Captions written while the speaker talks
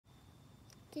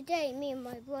Today, me and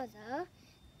my brother,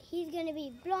 he's going to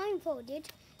be blindfolded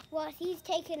whilst he's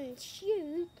taking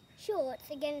shots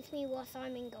against me whilst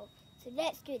I'm in goal. So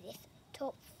let's do this.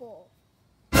 Top 4.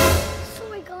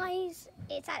 Sorry guys,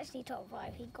 it's actually top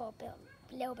 5. He got a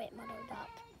little bit muddled up.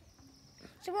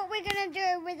 So what we're going to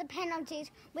do with the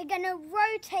penalties, we're going to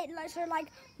rotate, like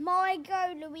my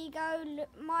goal, Louis go,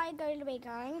 my goal, Louis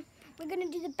going. We're going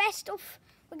to do the best of,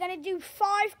 we're going to do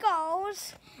 5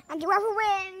 goals, and whoever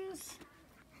wins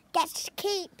gets to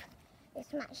keep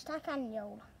this match tag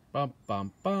annual. Bum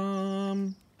bum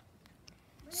bum.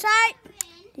 So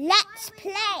let's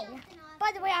play.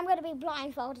 By the way, I'm going to be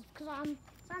blindfolded because I'm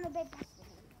a bit better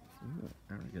than him.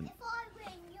 Arrogant. If I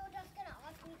win, you're just going to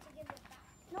ask me to give it back.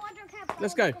 No, I don't care.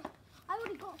 Let's go. I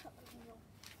already got something from you.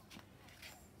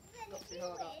 Then if you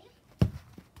win,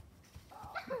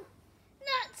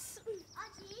 nuts.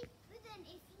 Actually, but then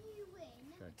if you win,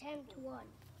 attempt 1.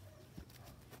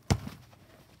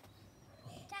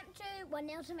 Attempt 2,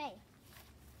 1-0 to me.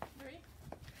 3.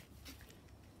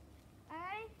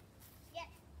 Yeah.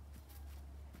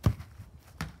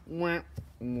 Wow.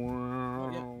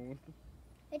 Wow.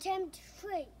 Attempt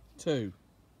 3. 2.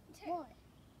 What?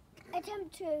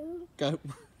 Attempt 2. Go.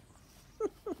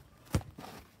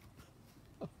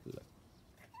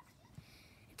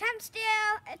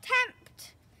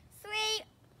 Attempt 3.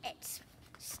 It's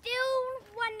still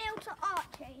 1-0 to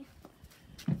Archie.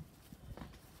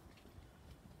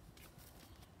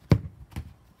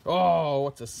 Oh,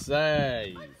 what a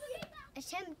save.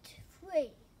 Attempt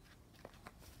 3.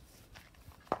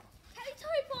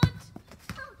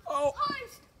 Oh.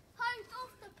 Post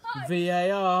off the post.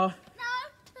 VAR. No.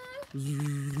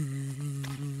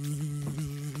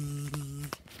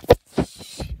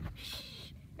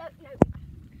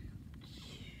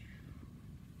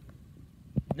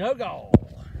 No goal.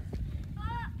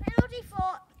 Penalty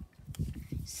for.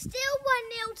 Still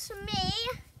 1-0 to me.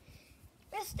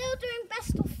 We're still doing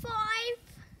best of 5.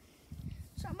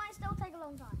 So it might still take a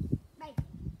long time. Maybe.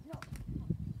 No.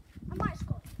 I might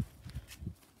score.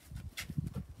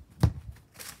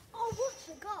 Oh, what's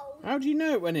the goal? How do you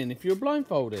know it went in if you're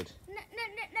blindfolded? No.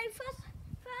 First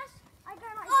I go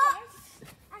like this,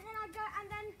 and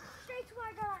then straight away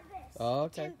I go like this. Oh,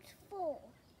 okay. Attempt 4.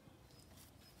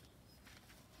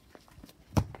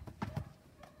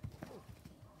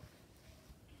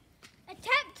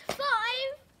 Attempt 5.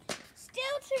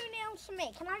 Still 2-0 to me.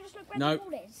 Can I just look where No. the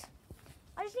ball is?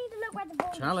 I just need to look where the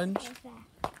ball Challenge. is. There.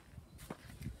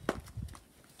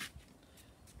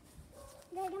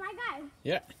 Okay, can I go?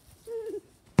 Yeah.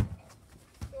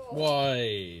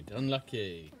 Wide.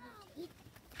 Unlucky.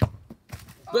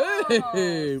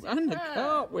 Boom! And the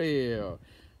cartwheel.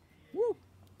 Woo.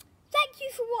 Thank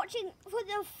you for watching for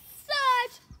the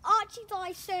 3rd Archie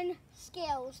Dyson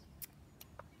skills.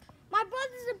 My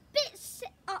brother's a bit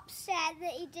upset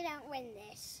that he didn't win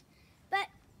this, but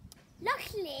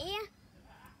luckily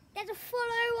there's a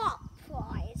follow-up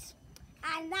prize,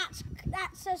 and that's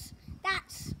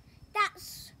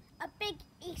a big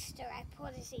Easter egg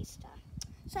for this Easter.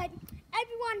 So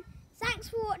everyone, thanks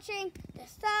for watching the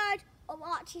 3rd of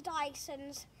Archie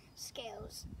Dyson's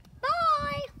skills.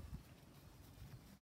 Bye.